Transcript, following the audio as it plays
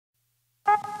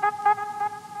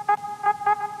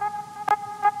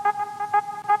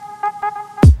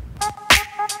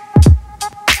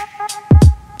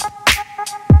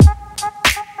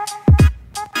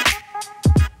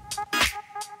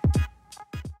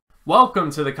Welcome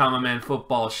to the Common Man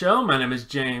Football Show. My name is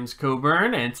James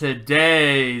Coburn, and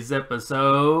today's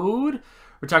episode,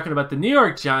 we're talking about the New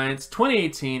York Giants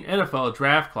 2018 NFL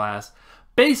Draft Class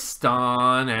based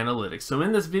on analytics. So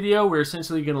in this video, we're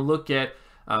essentially going to look at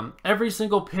every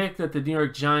single pick that the New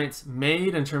York Giants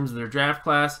made in terms of their draft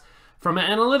class from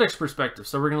an analytics perspective.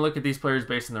 So we're going to look at these players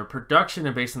based on their production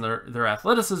and based on their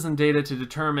athleticism data to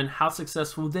determine how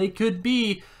successful they could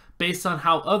be based on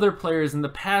how other players in the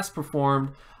past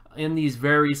performed in these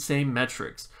very same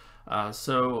metrics.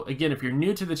 So again, if you're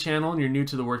new to the channel and you're new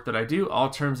to the work that I do, all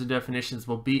terms and definitions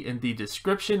will be in the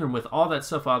description. And with all that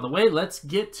stuff out of the way, let's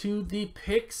get to the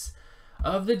picks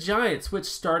of the Giants, which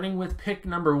starting with pick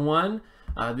number 1,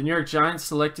 the New York Giants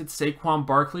selected Saquon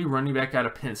Barkley, running back out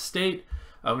of Penn State.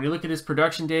 When you look at his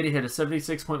production data, he had a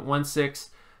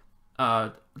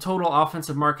 76.16 total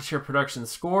offensive market share production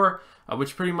score,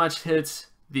 which pretty much hits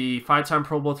the 5-time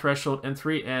Pro Bowl threshold and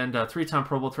 3-time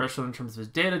Pro Bowl threshold in terms of his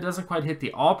data. Doesn't quite hit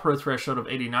the All-Pro threshold of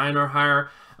 89 or higher.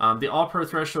 The All-Pro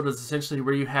threshold is essentially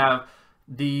where you have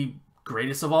the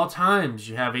greatest of all times.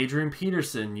 You have Adrian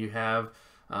Peterson. You have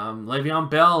Le'Veon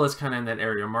Bell is kind of in that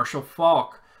area. Marshall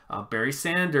Faulk, Barry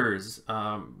Sanders.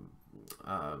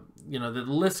 You know, the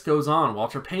list goes on.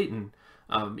 Walter Payton,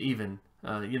 even.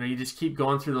 You know, you just keep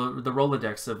going through the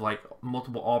Rolodex of like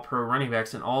multiple all-pro running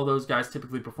backs, and all those guys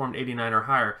typically performed 89 or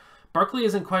higher. Barkley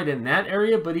isn't quite in that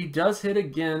area, but he does hit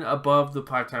again above the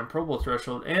 5-time Pro Bowl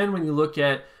threshold. And when you look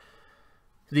at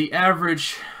the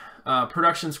average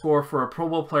production score for a Pro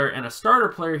Bowl player and a starter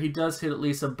player, he does hit at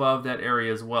least above that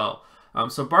area as well.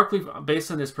 So Barkley,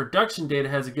 based on his production data,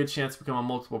 has a good chance to become a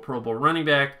multiple Pro Bowl running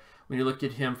back when you look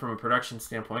at him from a production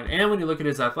standpoint. And when you look at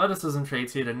his athleticism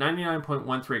traits, he had a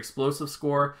 99.13 explosive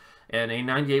score and a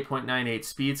 98.98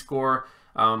 speed score.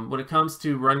 When it comes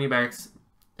to running backs,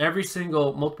 every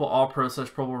single multiple All-Pro /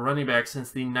 Pro Bowl running back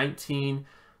since the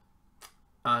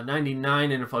 1999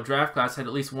 NFL draft class had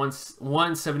at least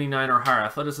 179 or higher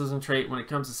athleticism trait. When it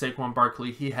comes to Saquon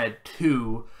Barkley, he had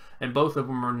 2, and both of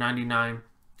them were 99.13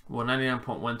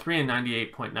 and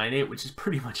 98.98, which is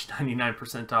pretty much 99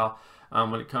 percentile.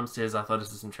 When it comes to his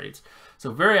athleticism traits.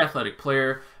 So very athletic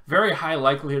player, very high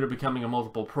likelihood of becoming a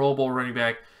multiple Pro Bowl running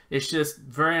back. It's just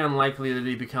very unlikely that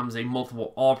he becomes a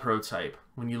multiple All-Pro type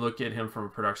when you look at him from a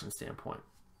production standpoint.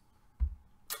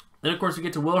 Then, of course, we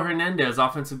get to Will Hernandez,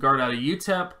 offensive guard out of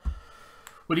UTEP.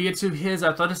 When you get to his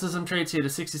athleticism traits, he had a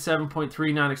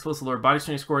 67.39 explosive lower body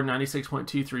strength score,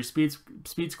 96.23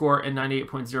 speed score, and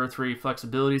 98.03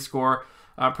 flexibility score.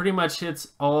 Pretty much hits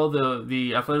all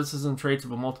the athleticism traits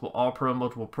of a multiple All-Pro,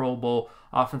 multiple Pro Bowl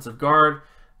offensive guard.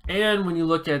 And when you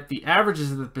look at the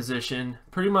averages of the position,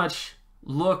 pretty much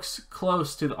looks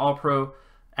close to the All-Pro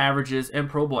averages and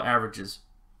Pro Bowl averages.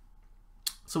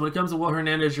 So when it comes to Will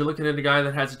Hernandez, you're looking at a guy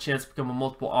that has a chance to become a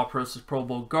multiple All-Pro / Pro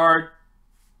Bowl guard.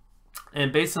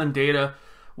 And based on data,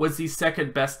 was the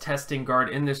second best testing guard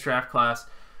in this draft class,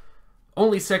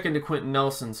 only second to Quentin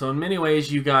Nelson. So in many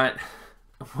ways, you got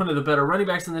one of the better running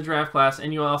backs in the draft class,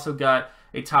 and you also got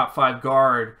a top 5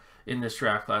 guard in this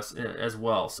draft class as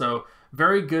well. So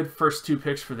very good first 2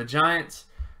 picks for the Giants.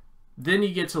 Then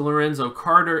you get to Lorenzo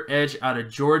Carter, edge out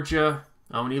of Georgia.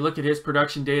 When you look at his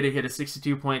production data, he had a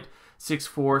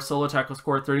 62.64 solo tackle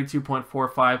score,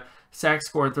 32.45 sack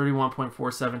score, and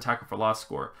 31.47 tackle for loss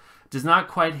score. Does not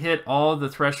quite hit all the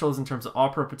thresholds in terms of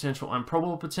All-Pro potential and Pro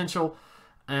Bowl potential,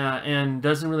 and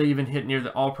doesn't really even hit near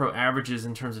the All-Pro averages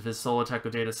in terms of his solo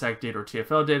tackle data, sack data, or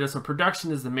TFL data. So production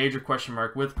is the major question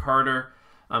mark with Carter.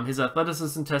 His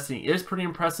athleticism testing is pretty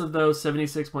impressive, though.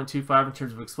 76.25 in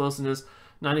terms of explosiveness,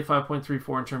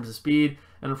 95.34 in terms of speed,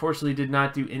 and unfortunately did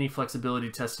not do any flexibility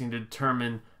testing to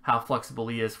determine how flexible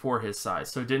he is for his size.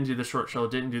 So didn't do the short shell,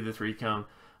 didn't do the 3-cone,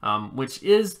 which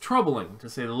is troubling, to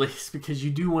say the least, because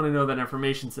you do want to know that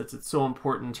information since it's so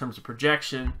important in terms of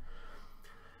projection.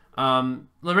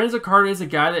 Lorenzo Carter is a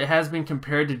guy that has been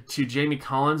compared to Jamie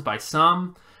Collins by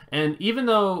some, and even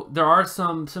though there are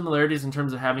some similarities in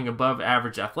terms of having above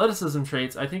average athleticism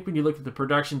traits, I think when you look at the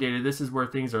production data, this is where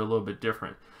things are a little bit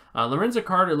different. Lorenzo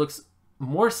Carter looks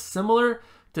more similar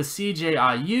to CJ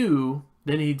Aiyuk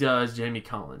than he does Jamie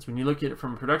Collins. When you look at it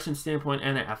from a production standpoint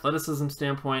and an athleticism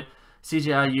standpoint, CJ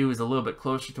Aiyuk is a little bit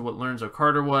closer to what Lorenzo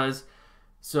Carter was.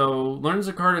 So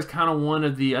Lorenzo Carter is kind of one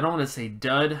of the, I don't want to say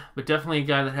dud, but definitely a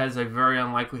guy that has a very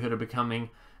unlikelihood of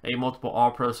becoming a multiple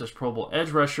All-Pro / Pro Bowl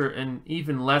edge rusher, and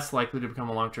even less likely to become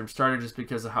a long-term starter just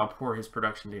because of how poor his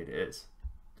production data is.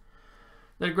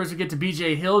 Then, of course, we get to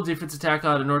B.J. Hill, defensive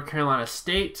tackle out of North Carolina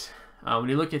State. When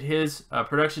you look at his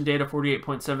production data,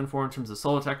 48.74 in terms of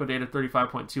solo tackle data,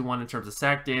 35.21 in terms of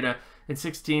sack data, and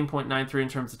 16.93 in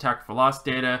terms of tackle for loss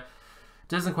data.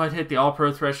 Doesn't quite hit the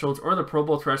All-Pro thresholds or the Pro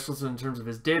Bowl thresholds in terms of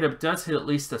his data, but does hit at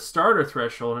least the starter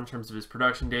threshold in terms of his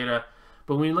production data.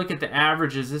 But when you look at the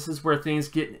averages, this is where things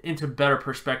get into better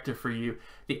perspective for you.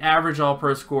 The average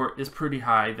All-Pro score is pretty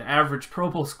high. The average Pro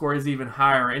Bowl score is even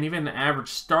higher, and even the average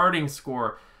starting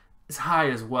score is high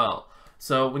as well.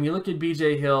 So when you look at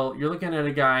B.J. Hill, you're looking at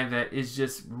a guy that is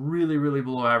just really, really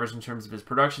below average in terms of his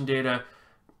production data,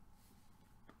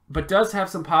 but does have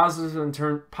some positives in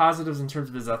terms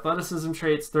of his athleticism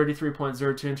traits,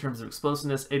 33.02 in terms of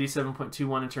explosiveness,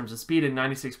 87.21 in terms of speed, and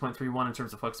 96.31 in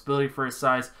terms of flexibility for his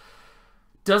size.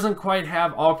 Doesn't quite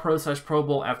have All-Pro/Pro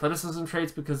Bowl athleticism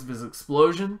traits because of his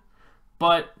explosion,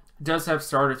 but does have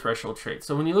starter threshold traits.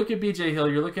 So when you look at B.J. Hill,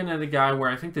 you're looking at a guy where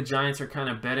I think the Giants are kind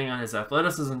of betting on his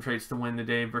athleticism traits to win the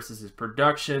day versus his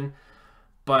production.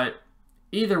 But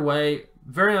either way,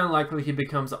 very unlikely he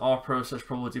becomes an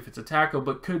All-Pro/Pro Bowl defensive tackle,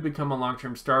 but could become a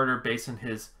long-term starter based on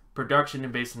his production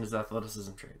and based on his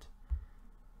athleticism traits.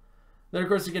 Then, of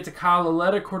course, you get to Kyle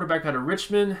Lauletta, quarterback out of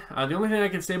Richmond. The only thing I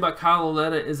can say about Kyle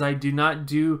Lauletta is I do not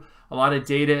do a lot of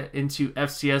data into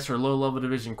FCS or low-level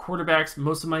division quarterbacks.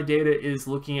 Most of my data is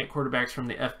looking at quarterbacks from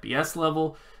the FBS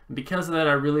level. And because of that,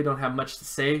 I really don't have much to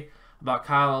say about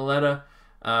Kyle Lauletta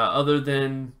other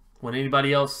than what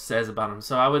anybody else says about him.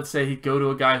 So I would say he'd go to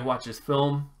a guy who watches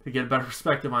film to get a better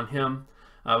perspective on him.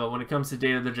 But when it comes to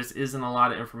data, there just isn't a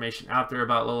lot of information out there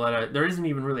about Lauletta. There isn't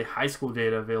even really high school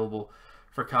data available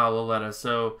for Kyle Lauletta.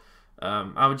 So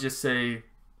I would just say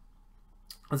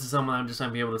this is someone I'm just not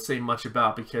going to be able to say much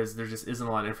about because there just isn't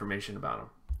a lot of information about him.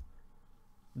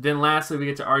 Then lastly, we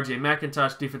get to R.J.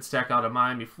 McIntosh, defensive tackle out of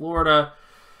Miami, Florida.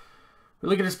 We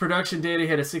look at his production data. He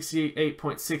had a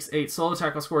 68.68 solo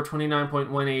tackle score,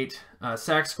 29.18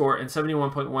 sack score, and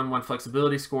 71.11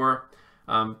 flexibility score.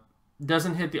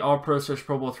 Doesn't hit the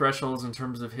All-Pro/Pro Bowl thresholds in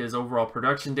terms of his overall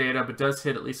production data, but does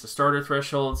hit at least the starter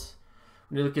thresholds.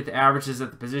 When you look at the averages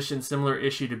at the position, similar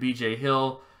issue to B.J.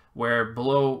 Hill, where he's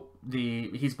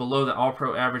below the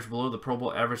All-Pro average, below the Pro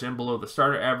Bowl average, and below the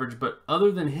starter average. But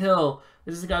other than Hill,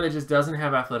 this is a guy that just doesn't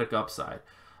have athletic upside.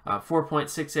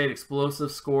 4.68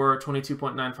 explosive score,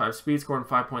 22.95 speed score, and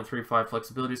 5.35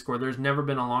 flexibility score. There's never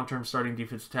been a long-term starting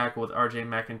defensive tackle with R.J.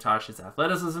 McIntosh's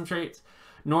athleticism traits,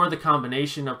 nor the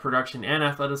combination of production and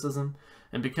athleticism.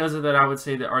 And because of that, I would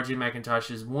say that R.J.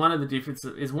 McIntosh is one of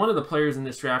the players in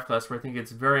this draft class where I think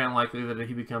it's very unlikely that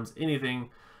he becomes anything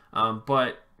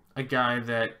but a guy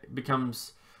that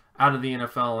becomes out of the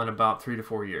NFL in about 3 to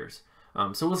 4 years.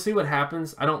 So we'll see what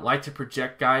happens. I don't like to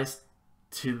project guys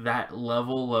to that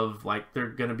level of like they're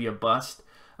going to be a bust.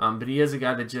 But he is a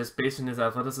guy that just based on his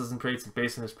athleticism traits and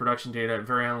based on his production data,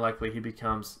 very unlikely he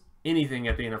becomes anything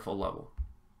at the NFL level.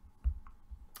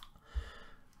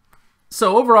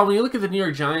 So overall, when you look at the New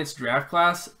York Giants draft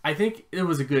class, I think it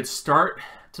was a good start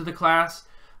to the class.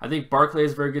 I think Barkley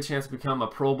has a very good chance to become a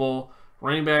Pro Bowl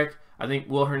running back. I think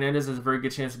Will Hernandez has a very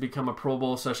good chance to become a Pro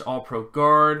Bowl / All-Pro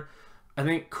guard. I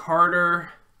think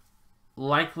Carter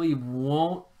likely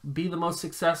won't be the most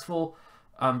successful.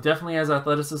 Definitely has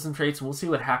athleticism traits, and we'll see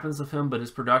what happens with him, but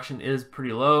his production is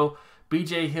pretty low.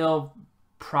 B.J. Hill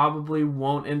probably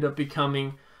won't end up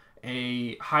becoming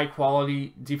a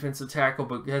high-quality defensive tackle,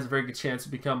 but has a very good chance to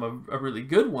become a really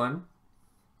good one,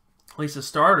 at least a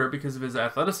starter, because of his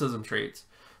athleticism traits.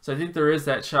 So I think there is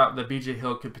that shot that B.J.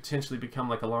 Hill could potentially become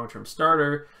like a long-term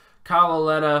starter. Kyle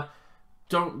Lauletta,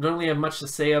 don't really have much to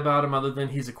say about him other than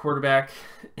he's a quarterback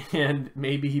and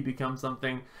maybe he becomes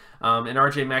something. And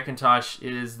R.J. McIntosh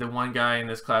is the one guy in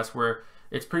this class where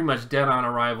it's pretty much dead on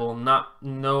arrival.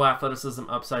 No athleticism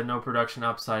upside, no production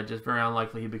upside. Just very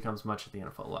unlikely he becomes much at the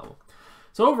NFL level.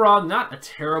 So overall, not a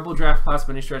terrible draft class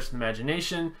by any stretch of the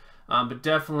imagination. But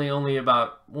definitely only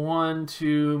about 1,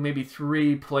 2, maybe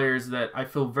 3 players that I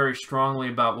feel very strongly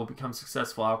about will become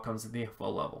successful outcomes at the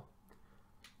NFL level.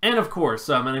 And of course,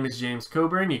 my name is James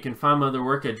Coburn. You can find my other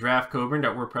work at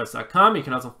draftcoburn.wordpress.com. You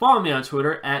can also follow me on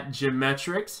Twitter at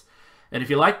Geometrics. And if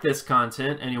you like this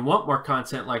content and you want more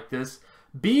content like this,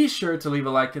 be sure to leave a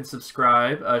like and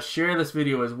subscribe. Share this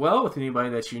video as well with anybody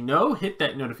that you know. Hit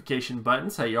that notification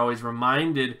button so you're always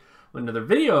reminded when another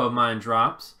video of mine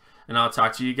drops. And I'll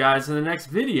talk to you guys in the next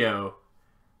video.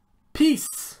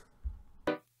 Peace!